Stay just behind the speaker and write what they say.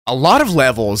A lot of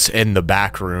levels in the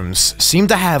Backrooms seem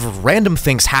to have random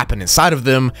things happen inside of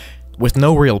them with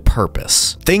no real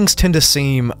purpose. Things tend to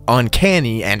seem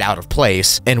uncanny and out of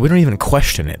place, and we don't even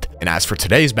question it. And as for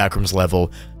today's Backrooms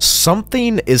level,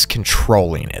 something is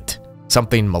controlling it.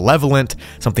 Something malevolent,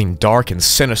 something dark and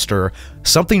sinister,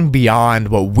 something beyond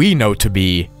what we know to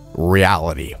be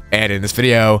reality. And in this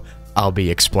video, I'll be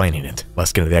explaining it.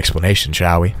 Let's get into the explanation,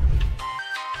 shall we?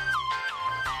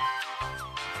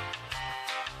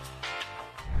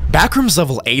 Backrooms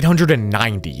level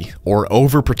 890, or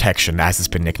Overprotection as it's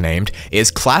been nicknamed, is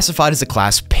classified as a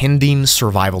class pending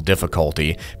survival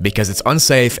difficulty because it's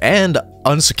unsafe and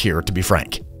unsecure, to be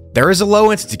frank. There is a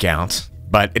low entity count,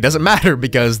 but it doesn't matter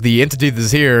because the entity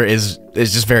that's here is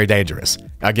just very dangerous.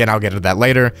 Again, I'll get into that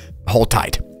later. Hold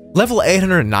tight. Level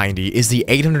 890 is the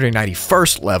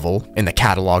 891st level in the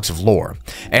catalogs of lore,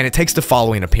 and it takes the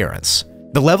following appearance.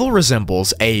 The level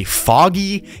resembles a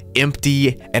foggy,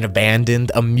 empty, and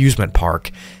abandoned amusement park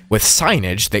with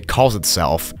signage that calls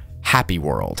itself Happy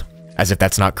World. As if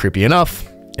that's not creepy enough,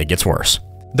 it gets worse.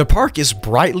 The park is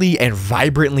brightly and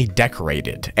vibrantly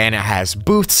decorated, and it has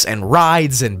booths and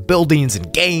rides and buildings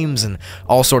and games and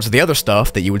all sorts of the other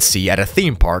stuff that you would see at a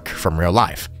theme park from real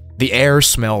life. The air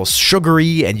smells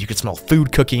sugary, and you can smell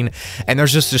food cooking, and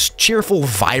there's just this cheerful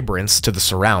vibrance to the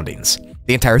surroundings.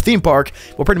 The entire theme park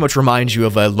will pretty much remind you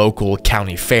of a local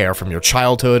county fair from your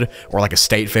childhood, or like a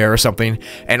state fair or something,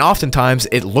 and oftentimes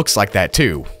it looks like that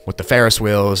too, with the Ferris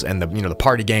wheels and the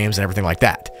party games and everything like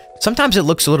that. Sometimes it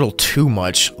looks a little too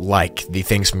much like the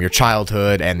things from your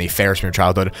childhood and the fairs from your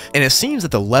childhood, and it seems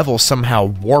that the level somehow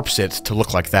warps it to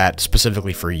look like that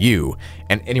specifically for you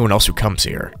and anyone else who comes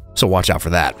here, so watch out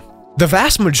for that. The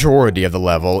vast majority of the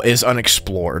level is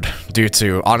unexplored due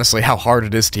to, honestly, how hard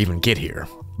it is to even get here.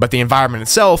 But the environment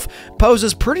itself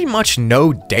poses pretty much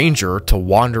no danger to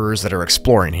wanderers that are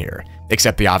exploring here,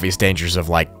 except the obvious dangers of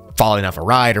like falling off a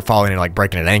ride or falling and like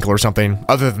breaking an ankle or something.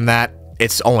 Other than that,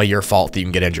 it's only your fault that you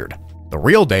can get injured. The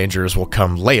real dangers will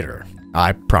come later,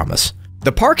 I promise.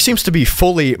 The park seems to be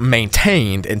fully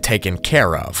maintained and taken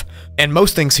care of, and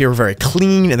most things here are very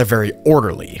clean and they're very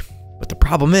orderly. But the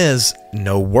problem is,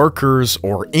 no workers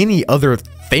or any other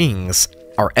things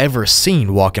are ever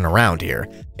seen walking around here.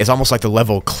 It's almost like the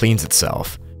level cleans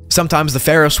itself. Sometimes the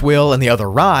Ferris wheel and the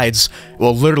other rides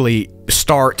will literally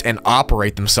start and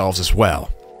operate themselves as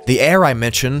well. The air I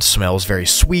mentioned smells very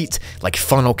sweet, like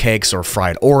funnel cakes or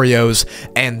fried Oreos,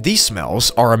 and these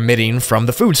smells are emitting from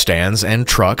the food stands and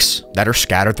trucks that are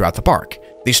scattered throughout the park.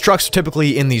 These trucks are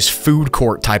typically in these food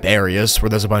court type areas where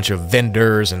there's a bunch of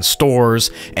vendors and stores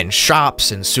and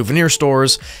shops and souvenir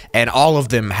stores, and all of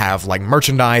them have like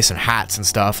merchandise and hats and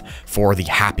stuff for the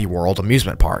Happy World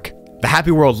amusement park. The Happy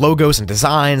World logos and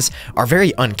designs are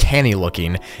very uncanny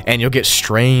looking, and you'll get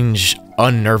strange,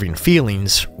 unnerving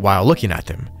feelings while looking at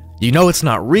them. You know it's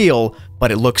not real,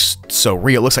 but it looks so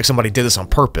real. It looks like somebody did this on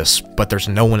purpose, but there's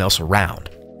no one else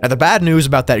around. Now, the bad news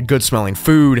about that good-smelling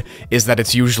food is that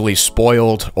it's usually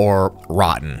spoiled or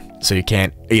rotten, so you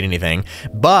can't eat anything.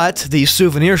 But these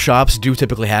souvenir shops do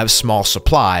typically have small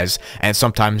supplies, and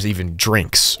sometimes even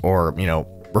drinks or,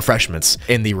 refreshments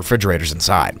in the refrigerators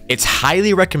inside. It's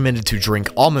highly recommended to drink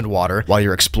almond water while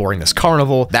you're exploring this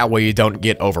carnival. That way you don't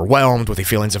get overwhelmed with the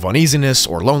feelings of uneasiness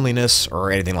or loneliness or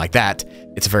anything like that.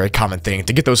 It's a very common thing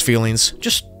to get those feelings.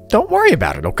 Just don't worry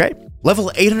about it, okay?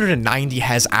 Level 890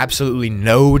 has absolutely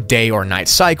no day or night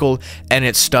cycle, and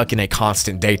it's stuck in a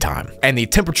constant daytime. And the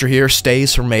temperature here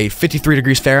stays from a 53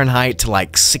 degrees Fahrenheit to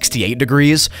like 68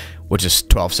 degrees, which is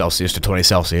 12 Celsius to 20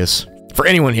 Celsius. For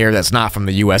anyone here that's not from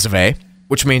the US of A,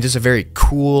 which means it's a very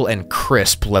cool and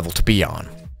crisp level to be on.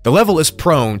 The level is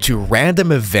prone to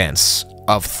random events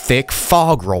of thick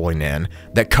fog rolling in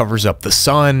that covers up the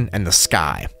sun and the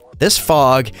sky. This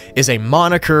fog is a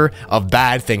moniker of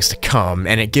bad things to come,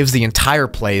 and it gives the entire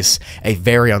place a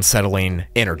very unsettling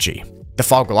energy. The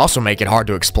fog will also make it hard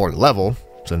to explore the level,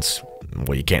 since,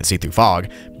 well, you can't see through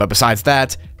fog, but besides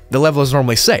that, the level is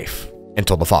normally safe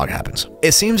until the fog happens.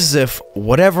 It seems as if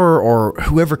whatever or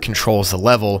whoever controls the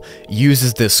level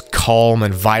uses this calm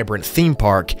and vibrant theme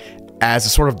park as a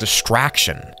sort of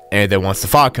distraction, and then once the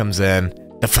fog comes in,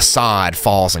 the facade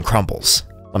falls and crumbles.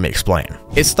 Let me explain.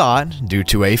 It's thought, due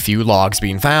to a few logs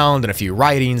being found and a few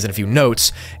writings and a few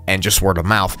notes, and just word of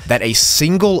mouth, that a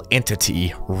single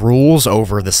entity rules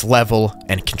over this level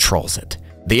and controls it.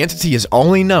 The entity is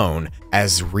only known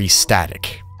as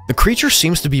Restatic. The creature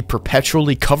seems to be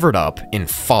perpetually covered up in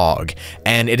fog,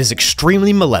 and it is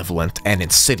extremely malevolent and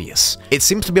insidious. It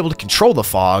seems to be able to control the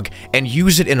fog and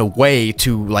use it in a way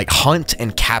to like hunt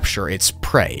and capture its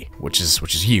prey, which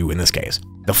is you in this case.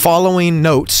 The following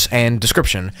notes and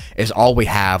description is all we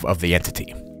have of the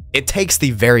entity. It takes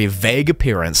the very vague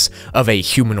appearance of a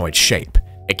humanoid shape.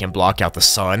 It can block out the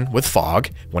sun with fog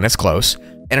when it's close,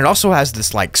 and it also has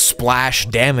this like splash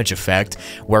damage effect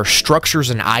where structures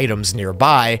and items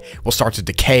nearby will start to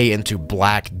decay into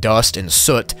black dust and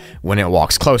soot when it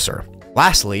walks closer.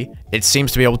 Lastly, it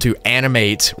seems to be able to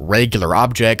animate regular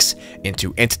objects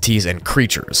into entities and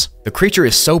creatures. The creature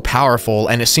is so powerful,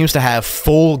 and it seems to have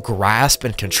full grasp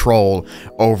and control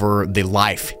over the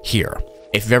life here.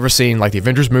 If you've ever seen like the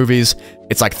Avengers movies,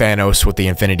 it's like Thanos with the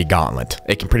Infinity Gauntlet.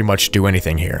 It can pretty much do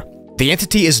anything here. The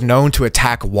entity is known to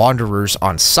attack wanderers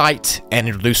on sight, and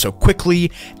it'll do so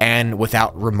quickly and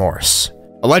without remorse.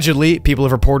 Allegedly, people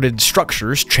have reported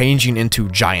structures changing into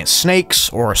giant snakes,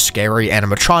 or scary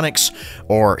animatronics,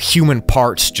 or human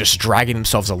parts just dragging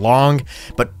themselves along,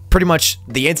 but pretty much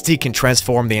the entity can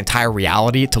transform the entire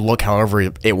reality to look however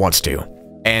it wants to.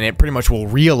 And it pretty much will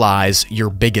realize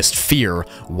your biggest fear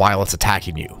while it's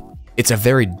attacking you. It's a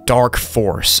very dark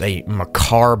force, a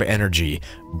macabre energy,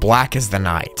 black as the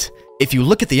night. If you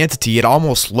look at the entity, it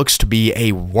almost looks to be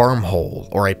a wormhole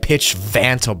or a pitch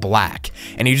vanta black,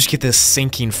 and you just get this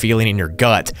sinking feeling in your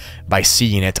gut by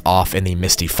seeing it off in the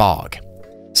misty fog.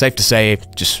 Safe to say,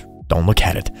 just don't look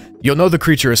at it. You'll know the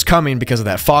creature is coming because of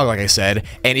that fog, like I said,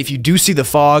 and if you do see the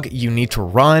fog, you need to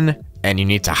run and you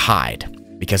need to hide,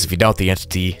 because if you don't, the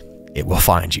entity, it will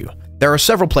find you. There are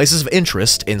several places of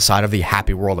interest inside of the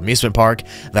Happy World amusement park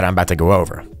that I'm about to go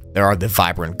over. There are the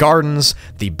vibrant gardens,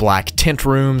 the black tent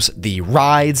rooms, the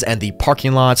rides, and the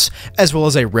parking lots, as well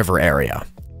as a river area.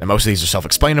 And most of these are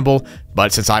self-explainable,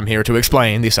 but since I'm here to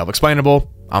explain the self-explainable,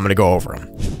 I'm gonna go over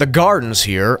them. The gardens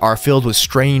here are filled with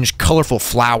strange, colorful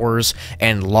flowers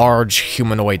and large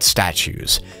humanoid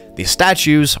statues. These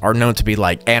statues are known to be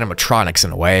like animatronics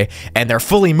in a way, and they're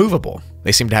fully movable.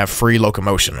 They seem to have free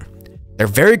locomotion. They're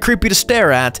very creepy to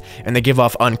stare at, and they give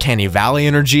off uncanny valley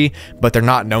energy, but they're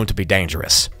not known to be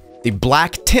dangerous. The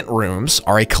black tent rooms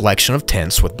are a collection of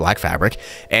tents with black fabric,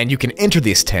 and you can enter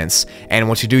these tents, and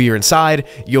once you do your inside,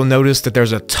 you'll notice that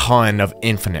there's a ton of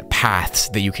infinite paths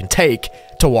that you can take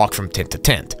to walk from tent to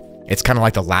tent. It's kind of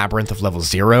like the labyrinth of level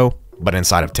 0, but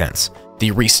inside of tents.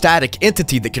 The restatic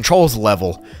entity that controls the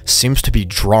level seems to be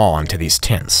drawn to these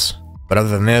tents, but other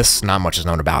than this, not much is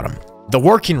known about them. The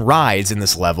working rides in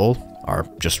this level are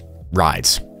just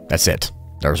rides. That's it.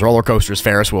 There's roller coasters,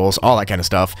 Ferris wheels, all that kind of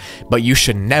stuff, but you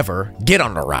should never get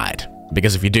on a ride,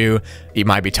 because if you do, you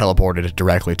might be teleported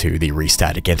directly to the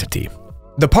restatic entity.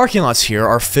 The parking lots here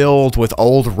are filled with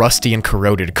old, rusty, and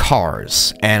corroded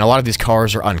cars, and a lot of these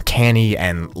cars are uncanny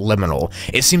and liminal.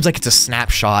 It seems like it's a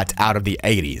snapshot out of the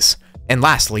 80s. And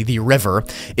lastly, the river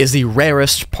is the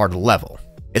rarest part of the level.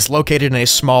 It's located in a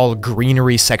small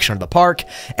greenery section of the park,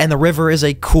 and the river is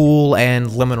a cool and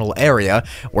liminal area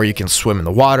where you can swim in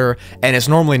the water, and it's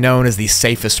normally known as the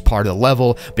safest part of the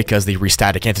level because the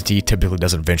restatic entity typically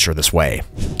doesn't venture this way.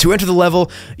 To enter the level,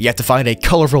 you have to find a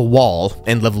colorful wall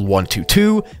in level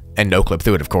 122, and no clip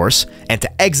through it, of course, and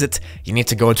to exit, you need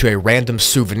to go into a random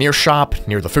souvenir shop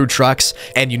near the food trucks,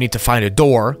 and you need to find a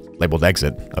door, labeled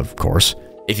exit, of course.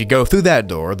 If you go through that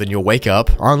door, then you'll wake up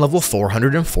on level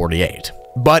 448.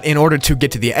 But in order to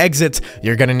get to the exit,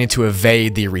 you're going to need to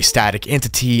evade the restatic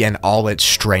entity and all its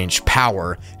strange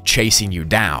power chasing you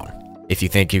down. If you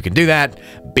think you can do that,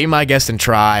 be my guest and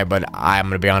try, but I'm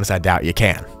going to be honest, I doubt you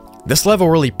can. This level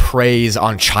really preys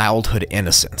on childhood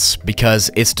innocence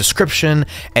because its description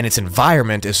and its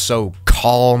environment is so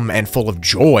calm and full of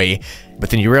joy, but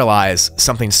then you realize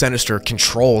something sinister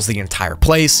controls the entire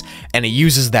place, and it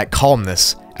uses that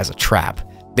calmness as a trap.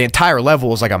 The entire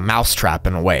level is like a mousetrap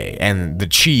in a way, and the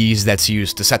cheese that's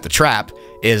used to set the trap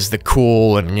is the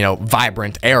cool and,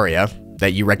 vibrant area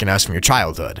that you recognize from your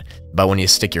childhood. But when you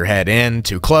stick your head in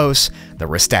too close, the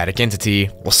restatic entity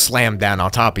will slam down on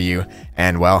top of you,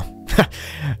 and well,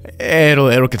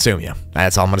 it'll consume you.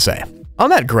 That's all I'm gonna say. On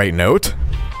that great note,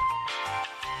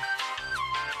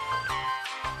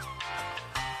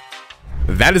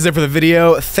 that is it for the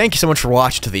video. Thank you so much for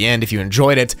watching to the end. If you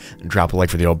enjoyed it, drop a like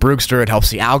for the old Broogster. It helps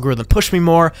the algorithm push me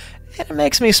more, and it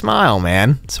makes me smile,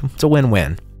 man. It's a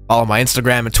win-win. Follow my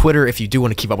Instagram and Twitter if you do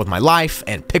want to keep up with my life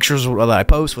and pictures that I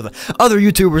post with other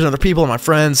YouTubers and other people and my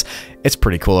friends. It's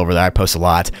pretty cool over there. I post a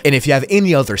lot. And if you have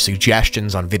any other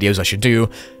suggestions on videos I should do,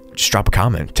 just drop a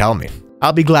comment. Tell me.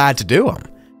 I'll be glad to do them.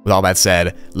 With all that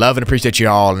said, love and appreciate you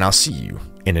all, and I'll see you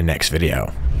in the next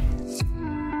video.